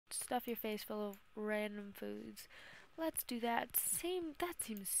stuff your face full of random foods. Let's do that. That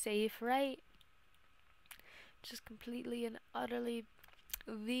seems safe, right? Just completely and utterly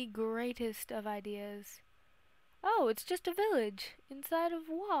the greatest of ideas. Oh, it's just a village inside of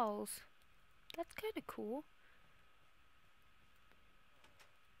walls. That's kind of cool.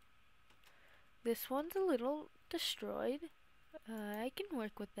 This one's a little destroyed. I can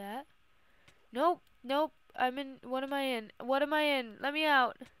work with that. Nope, nope. I'm in. What am I in? What am I in? Let me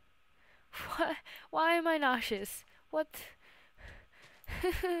out. What? Why am I nauseous? What?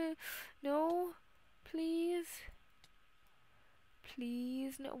 No, please.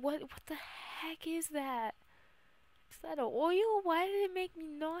 Please, no. What the heck is that? Is that a oil? Why did it make me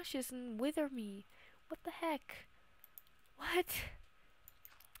nauseous and wither me? What the heck? What?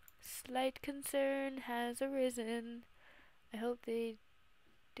 Slight concern has arisen. I hope this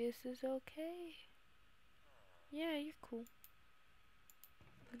is okay. Yeah, you're cool.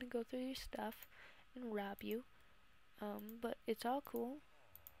 I'm gonna go through your stuff and rob you. But it's all cool.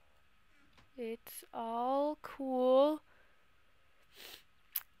 It's all cool.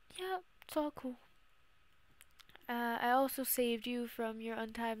 Yeah, it's all cool. I also saved you from your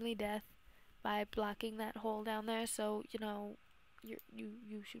untimely death by blocking that hole down there, so you know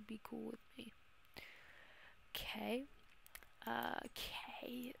you should be cool with me. Okay.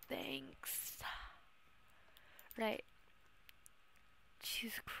 Okay, thanks. Right.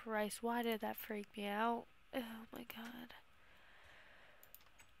 Jesus Christ, why did that freak me out? Oh my god.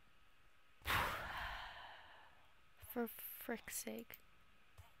 For frick's sake.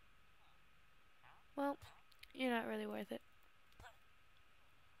 Well, you're not really worth it.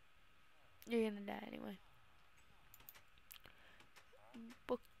 You're gonna die anyway.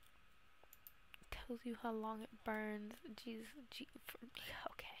 Book tells you how long it burns. Jesus,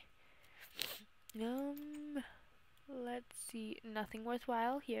 okay. Let's see. Nothing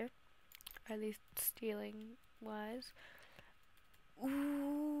worthwhile here. Or at least stealing wise.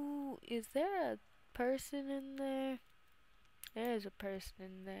 Ooh, is there a person in there? There's a person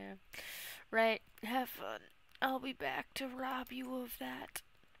in there. Right, have fun. I'll be back to rob you of that.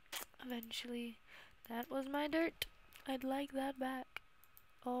 Eventually. That was my dirt. I'd like that back.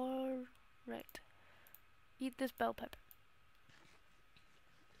 Alright. Eat this bell pepper.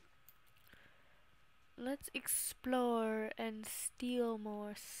 Let's explore and steal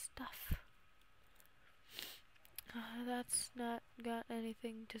more stuff. That's not got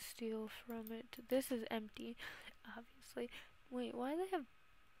anything to steal from it. This is empty, obviously. Wait, why do they have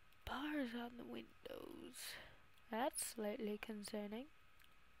bars on the windows? That's slightly concerning.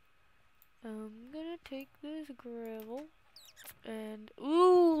 I'm gonna take this gravel and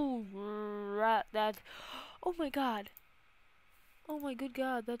ooh, that. Oh my god. Oh my good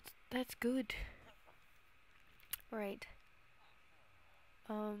god, that's good. Right.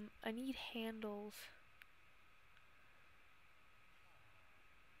 I need handles.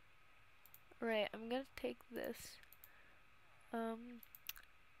 Right, I'm gonna take this. Oh,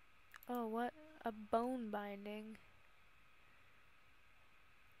 what? A bone binding.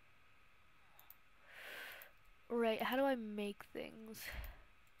 Right, how do I make things?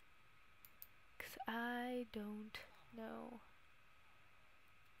 'Cause I don't know.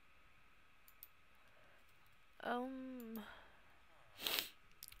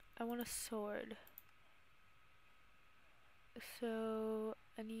 I want a sword. So,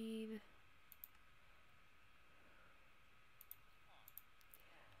 I need...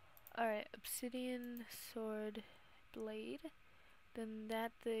 Alright, obsidian, sword, blade. Then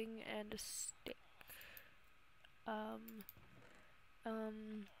that thing and a stick.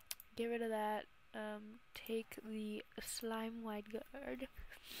 Get rid of that. Take the slime wide guard.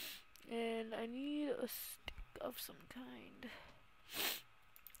 And I need a stick of some kind.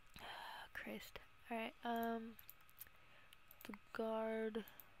 Christ. Alright, the guard.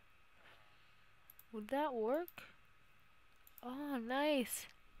 Would that work? Oh, nice.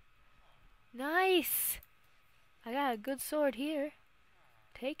 Nice! I got a good sword here.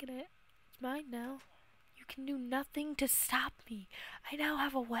 Taking it. It's mine now. You can do nothing to stop me. I now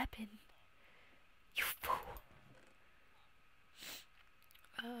have a weapon. You fool.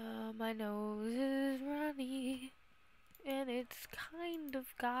 My nose is runny. And it's kind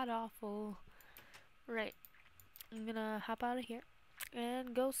of god-awful. Right. I'm gonna hop out of here.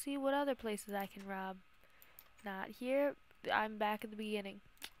 And go see what other places I can rob. Not here. I'm back at the beginning.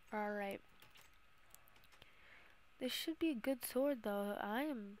 Alright. This should be a good sword, though. I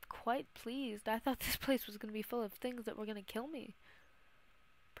am quite pleased. I thought this place was going to be full of things that were going to kill me.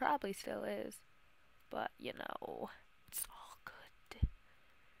 Probably still is. But, you know, it's all good.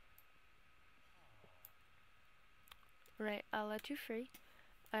 Right, I'll let you free.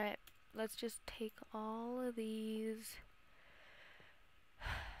 Alright, let's just take all of these.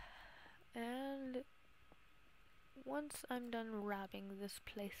 And once I'm done robbing this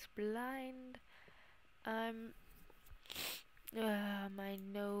place blind, I'm... my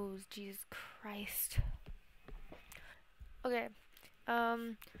nose, Jesus Christ. Okay,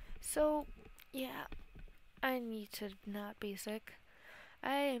 so, yeah, I need to not be sick.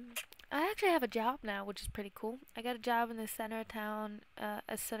 I actually have a job now, which is pretty cool. I got a job in the center of town,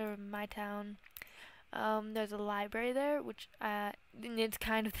 a center of my town. There's a library there, which it's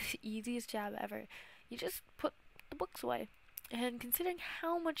kind of the easiest job ever. You just put the books away. And considering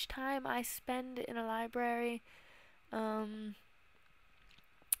how much time I spend in a library,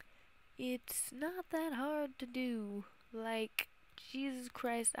 it's not that hard to do. Like, Jesus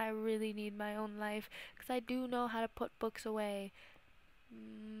Christ, I really need my own life, because I do know how to put books away.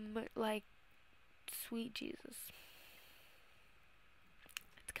 Like, sweet Jesus.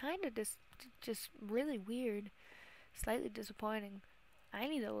 It's kind of just really weird, slightly disappointing. I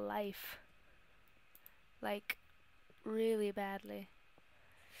need a life, like, really badly.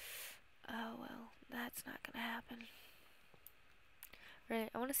 Oh well, that's not gonna happen. Right,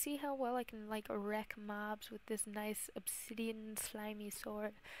 I want to see how well I can, like, wreck mobs with this nice obsidian slimy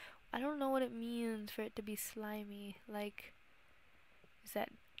sword. I don't know what it means for it to be slimy. Like, is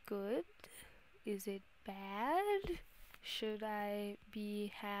that good? Is it bad? Should I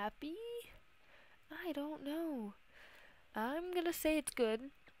be happy? I don't know. I'm gonna say it's good,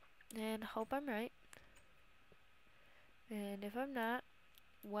 and hope I'm right. And if I'm not,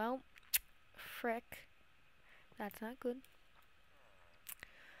 well, frick. That's not good.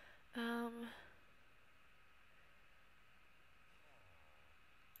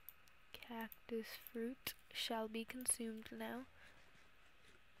 Cactus fruit shall be consumed now.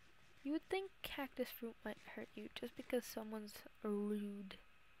 You would think cactus fruit might hurt you just because someone's rude.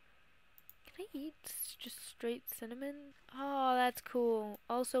 Can I eat just straight cinnamon? Oh, that's cool.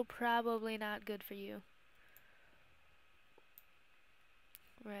 Also probably not good for you.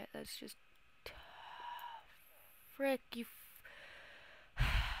 Right, that's just... Frick, you...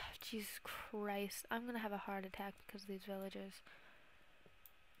 Jesus Christ. I'm gonna have a heart attack because of these villagers.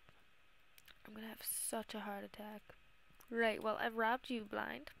 I'm gonna have such a heart attack. Right, well, I've robbed you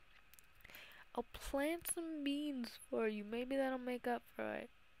blind. I'll plant some beans for you. Maybe that'll make up for it.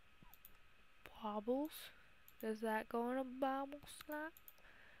 Baubles? Does that go in a bauble slot?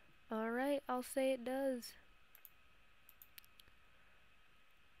 Alright, I'll say it does.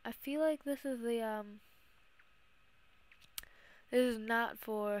 I feel like this is the, this is not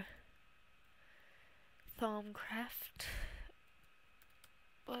for MineCraft.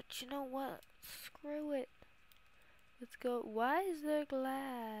 But you know what? Screw it. Let's go. Why is there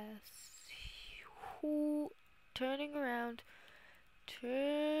glass? Who? Turning around.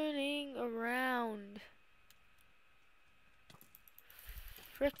 Turning around.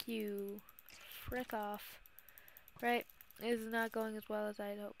 Frick you. Frick off. Right. This is not going as well as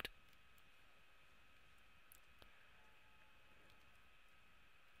I'd hoped.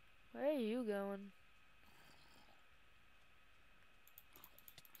 Where are you going?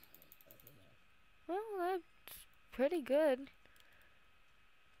 Well, that's pretty good.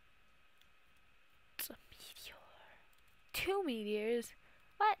 It's a meteor. 2 meteors?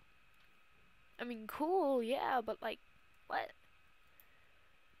 What? I mean, cool, yeah, but like, what?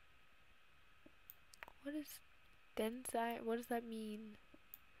 What is dense iron? What does that mean?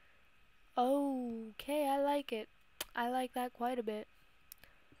 Oh, okay, I like it. I like that quite a bit.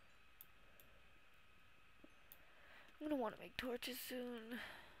 I'm gonna want to make torches soon.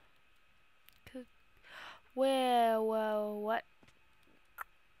 Cause, well, what?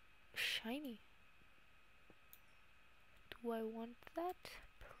 Shiny. Do I want that?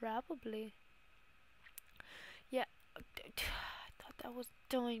 Probably. Yeah, I thought that was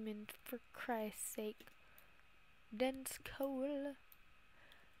diamond, for Christ's sake. Dense coal.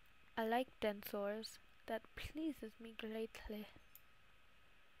 I like dense ores. That pleases me greatly.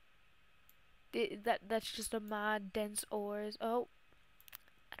 That's just a mod, dense ores. Oh,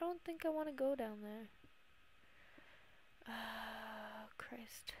 I don't think I want to go down there.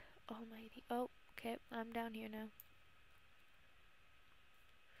 Christ almighty. Oh, okay, I'm down here now.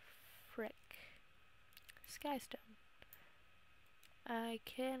 Frick. Skystone. I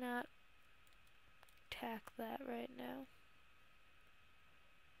cannot tack that right now.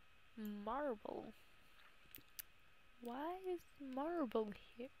 Marble. Why is marble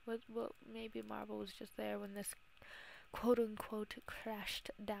here? Well, maybe marble was just there when this quote-unquote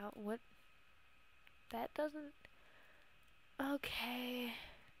crashed down. What? That doesn't... Okay.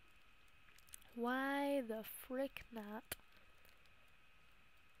 Why the frick not?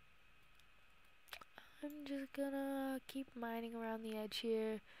 I'm just gonna keep mining around the edge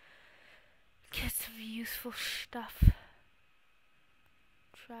here. Get some useful stuff.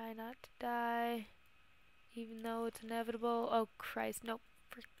 Try not to die, even though it's inevitable. Oh Christ, nope.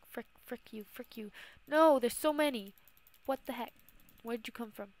 Frick you. No, there's so many. What the heck? Where'd you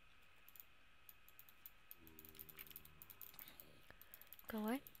come from? Go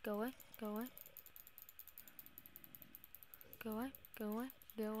away, go away, go away. Go away, go away,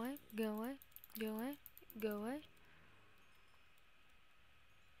 go away, go away, go away, go away.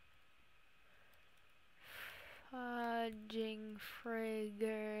 Fudging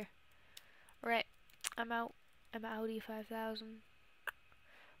frigger. Right, I'm out. I'm outie 5,000.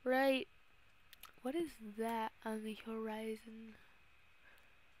 Right. What is that on the horizon?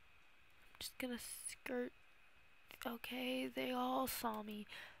 I'm just gonna skirt. Okay, they all saw me.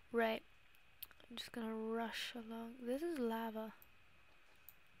 Right. I'm just gonna rush along. This is lava.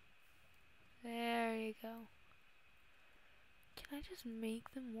 There you go. Can I just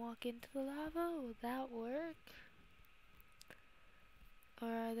make them walk into the lava? Will that work? Or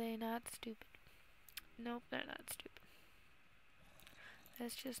are they not stupid? Nope, they're not stupid.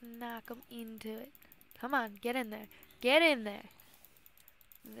 Let's just knock them into it. Come on, get in there. Get in there.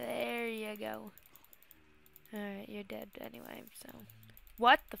 There you go. Alright, you're dead anyway, so.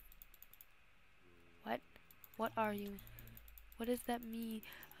 What the? What? What are you? What does that mean?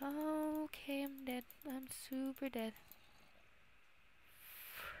 Oh, okay, I'm dead. I'm super dead.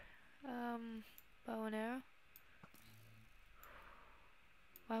 Bow and arrow?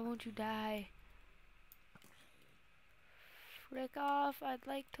 Why won't you die? Frick off, I'd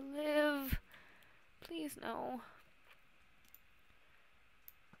like to live. Please no.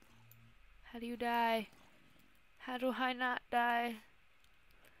 How do you die? How do I not die?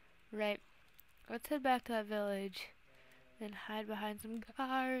 Right. Let's head back to that village and hide behind some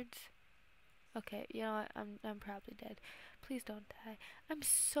guards. Okay, you know what? I'm probably dead. Please don't die. I'm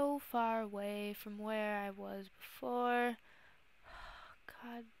so far away from where I was before.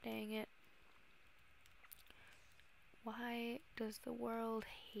 God dang it. Why does the world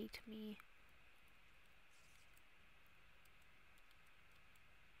hate me?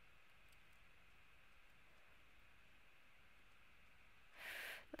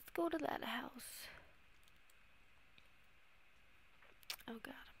 Let's go to that house. Oh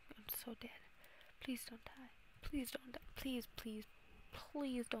god, I'm so dead. Please don't die. Please don't die. Please, please,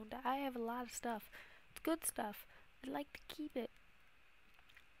 please don't die. I have a lot of stuff. It's good stuff. I'd like to keep it.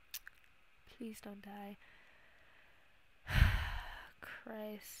 Please don't die.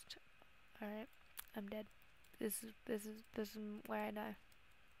 Christ. Alright, I'm dead. This is where I die.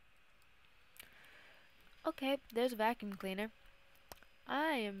 Okay, there's a vacuum cleaner.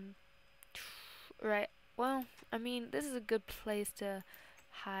 I am right. Well, I mean, this is a good place to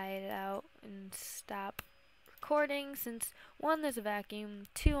hide out and stop recording since 1, there's a vacuum,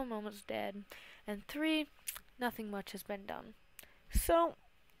 2, I'm almost dead, and 3, nothing much has been done. So,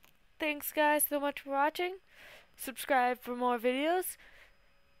 thanks guys so much for watching. Subscribe for more videos.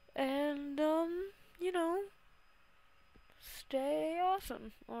 And, you know, stay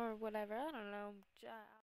awesome. Or whatever, I don't know.